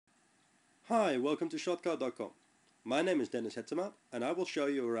Hi, welcome to ShotCode.com. My name is Dennis Hetzema and I will show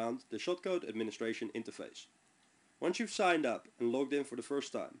you around the ShotCode administration interface. Once you've signed up and logged in for the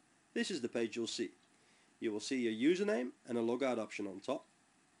first time, this is the page you'll see. You will see your username and a logout option on top,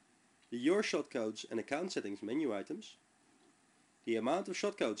 the Your Shotcodes and account settings menu items, the amount of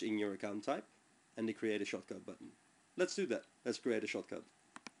shotcodes in your account type, and the Create a Shotcode button. Let's do that. Let's create a shotcode.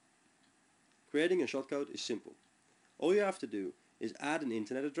 Creating a shotcode is simple. All you have to do is add an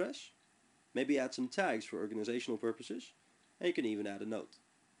internet address, maybe add some tags for organizational purposes, and you can even add a note.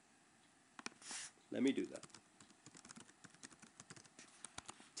 Let me do that.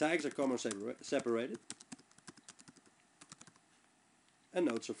 Tags are comma separated and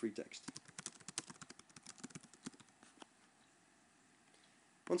notes are free text.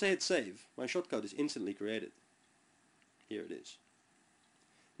 Once I hit save, my shotcode is instantly created. Here it is.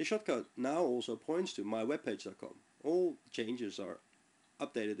 The shotcode now also points to mywebpage.com. All changes are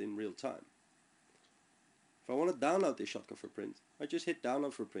updated in real time. If I want to download this shotcode for print, I just hit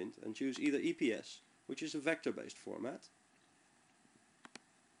download for print and choose either EPS, which is a vector-based format,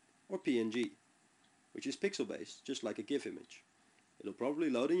 or PNG, which is pixel-based, just like a GIF image. It'll probably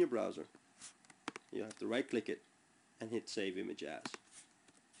load in your browser. You have to right-click it and hit Save Image As.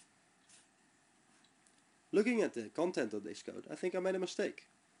 Looking at the content of this code, I think I made a mistake.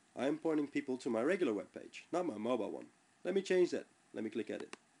 I am pointing people to my regular web page, not my mobile one. Let me change that. Let me click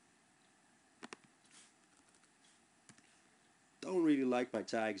Edit. Don't really like my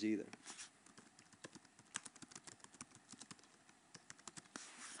tags either.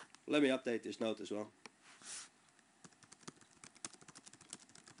 Let me update this note as well.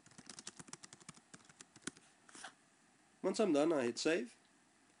 Once I'm done, I hit save,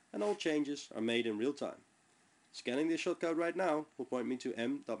 and all changes are made in real time. Scanning this shotcode right now will point me to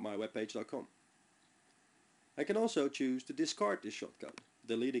m.mywebpage.com. I can also choose to discard this shotcode,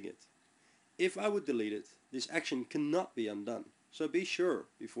 deleting it. If I would delete it, this action cannot be undone, so be sure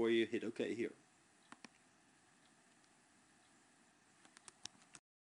before you hit OK here.